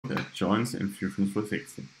joints in Fusion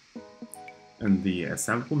 360. In the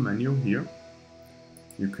Assemble menu here,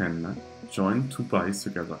 you can join two bodies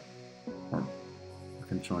together, or you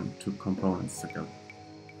can join two components together.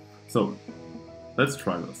 So let's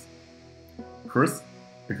try this. First,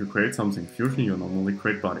 if you create something in Fusion, you normally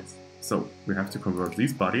create bodies. So we have to convert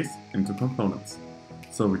these bodies into components.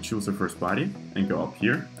 So we choose the first body and go up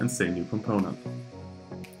here and say new component.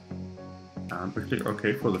 And we click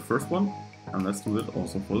OK for the first one, and let's do it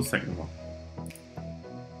also for the second one.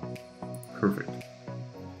 Perfect.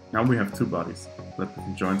 Now we have two bodies that we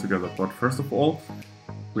can join together, but first of all,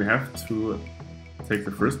 we have to take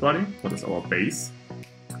the first body, what is our base,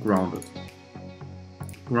 to ground it.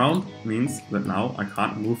 Ground means that now I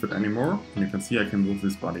can't move it anymore, and you can see I can move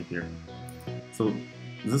this body here. So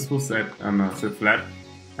this will sit flat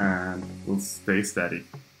and will stay steady.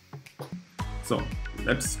 So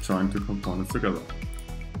let's join two components together.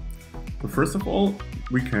 So first of all,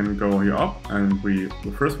 we can go here up, and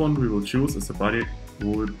the first one we will choose is the body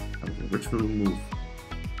which will move.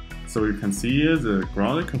 So you can see here the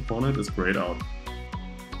grounded component is grayed out.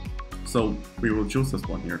 So we will choose this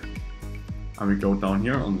one here. And we go down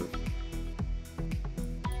here on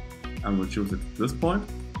and we'll choose it at this point,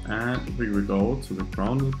 and we will go to the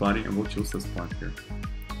grounded body and we'll choose this point here.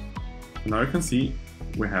 And now you can see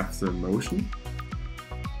we have the motion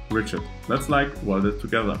rigid. That's like welded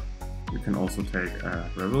together. You can also take a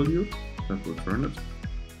revolute that will turn it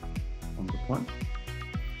on the point.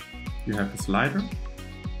 You have a slider.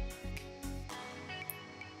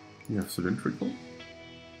 You have cylindrical.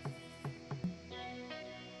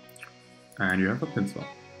 And you have a pin swap.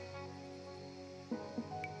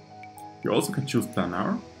 You also can choose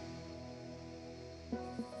planar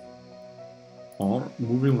or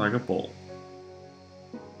moving like a ball.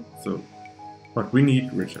 So, but we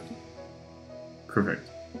need rigid. Perfect.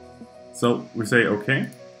 So we say OK,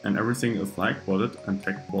 and everything is like welded and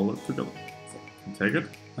welded together. So I can take it,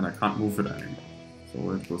 and I can't move it anymore.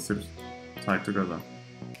 So it will sit tight together.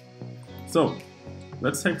 So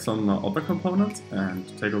let's take some other components and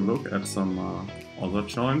take a look at some other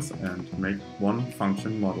joints and make one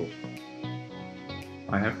function model.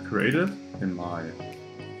 I have created in my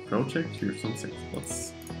project here some things.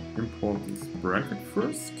 Let's import this bracket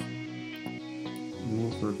first.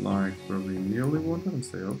 Move it like where we nearly want it and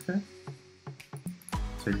say OK.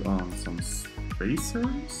 Take on some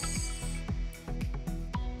spacers,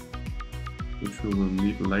 which we will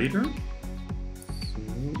need later. So,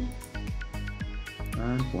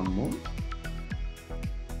 and one more.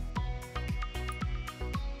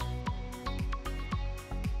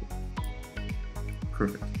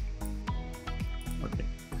 Perfect. Okay.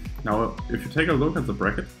 Now, if you take a look at the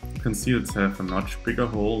bracket, you can see it's have a much bigger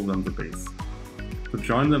hole than the base. To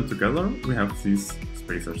join them together, we have these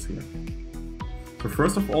spacers here. So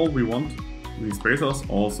first of all, we want these spacers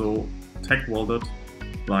also tack welded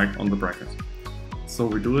like on the bracket. So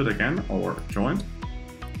we do it again, our joint.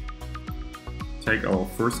 Take our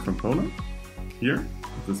first component here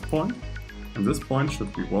at this point, and this point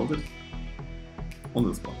should be welded on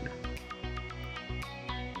this one here.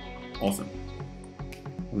 Awesome.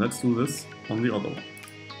 And let's do this on the other one.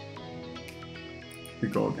 We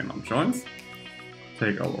go again on joints,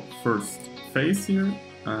 take our first face here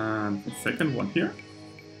and the second one here,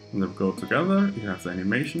 and they'll go together. You have the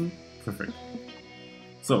animation. Perfect.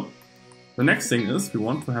 So the next thing is we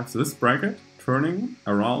want to have this bracket turning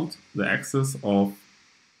around the axis of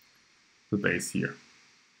the base here.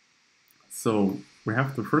 So we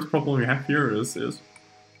have the first problem we have here is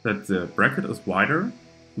that the bracket is wider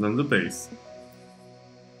than the base.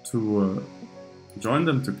 To join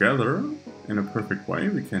them together in a perfect way,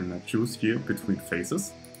 we can choose here between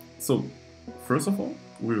faces. So first of all,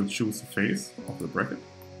 we will choose the face of the bracket.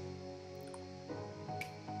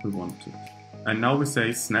 We want to. And now we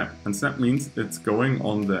say snap, and snap means it's going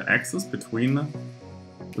on the axis between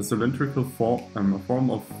the cylindrical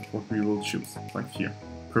form of what we will choose, like here.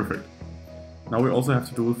 Perfect. Now we also have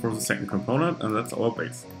to do it for the second component, and that's our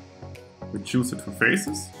base. We choose the two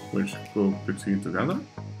faces, which go between together,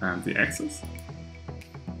 and the axis.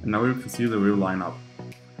 And now you can see they will line up.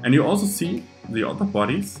 And you also see the other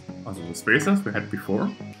bodies, also the spacers we had before,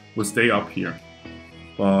 will stay up here.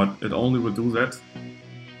 But it only will do that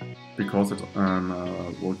because it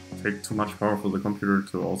will take too much power for the computer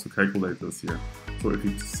to also calculate this here. So if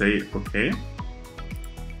you say OK, you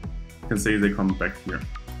can say they come back here.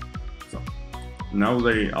 So now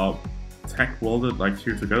they are tack welded like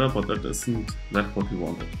here together, but that isn't what we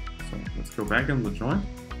wanted. So let's go back in the joint.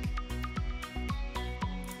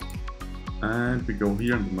 And we go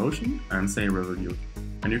here in the motion and say revolute.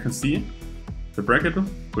 And you can see the bracket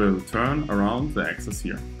will turn around the axis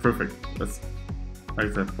here. Perfect. That's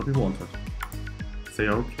exactly what we wanted. Say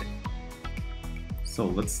OK. So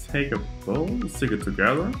let's take a bow, stick it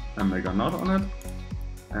together and make a knot on it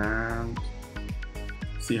and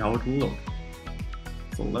see how it will look.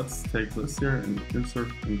 So let's take this here and insert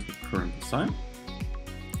into current design.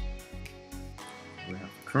 We have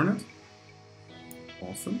to turn it.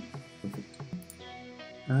 Awesome. Perfect.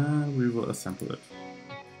 And we will assemble it.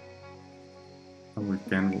 And we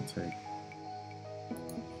again will take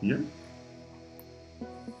here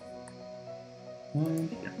and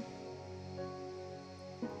here.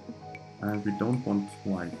 And we don't want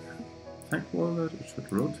like tag wallet, it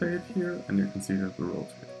should rotate here, and you can see that it will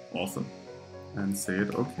rotate. Awesome. And say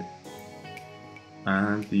it OK.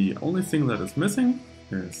 And the only thing that is missing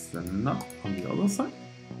is the nut on the other side.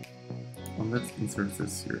 And let's insert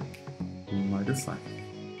this here in my design.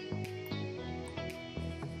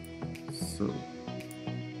 So,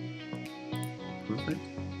 perfect.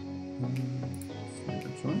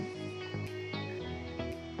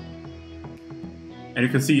 And you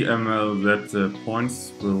can see that the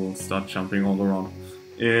points will start jumping all around.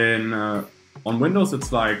 On Windows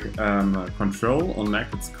it's like Control, on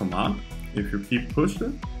Mac it's Command. If you keep pushed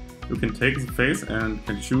it, you can take the face and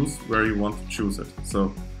can choose where you want to choose it.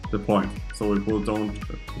 So the point, so it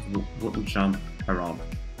wouldn't jump around.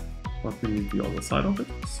 But we need the other side of it.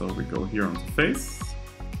 So we go here on the face,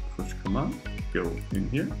 push Command, go in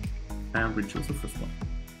here, and we choose the first one.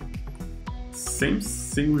 Same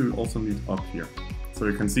thing we also need up here. So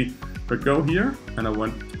you can see, if I go here and I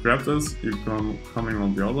want to grab this, you come coming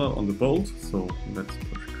on the other, on the bolt. So let's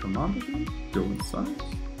push Command again, go inside,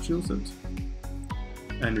 choose it.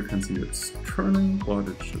 And you can see it's turning, but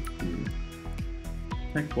it should be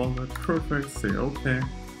tag wallet, perfect, say OK.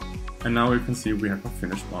 And now you can see we have a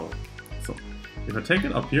finished model. So if I take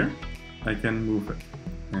it up here, I can move it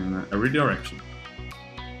in every direction,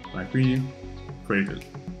 like we created.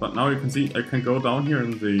 But now you can see I can go down here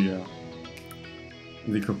in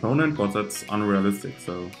the component, but that's unrealistic.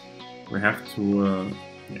 So we have to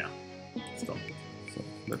stop it. So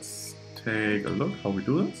let's take a look how we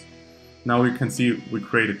do this. Now we can see we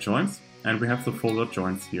created joints and we have the folder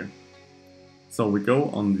joints here. So we go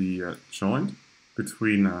on the joint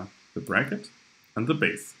between the bracket and the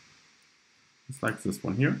base. It's like this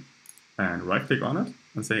one here. And right click on it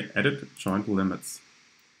and say edit joint limits.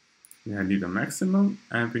 We need a maximum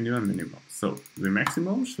and we need a minimum. So the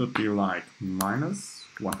maximum should be like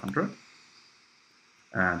 -100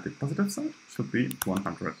 and the positive side should be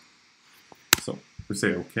 100. So we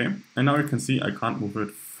say OK, and now you can see I can't move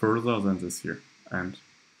it further than this here and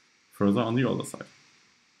further on the other side.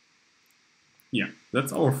 Yeah,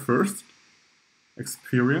 that's our first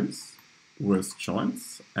experience with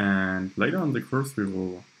joints, and later in the course we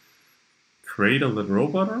will create a little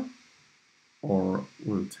robot, or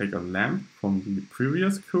we'll take a lamp from the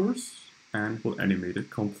previous course and we'll animate it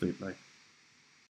completely.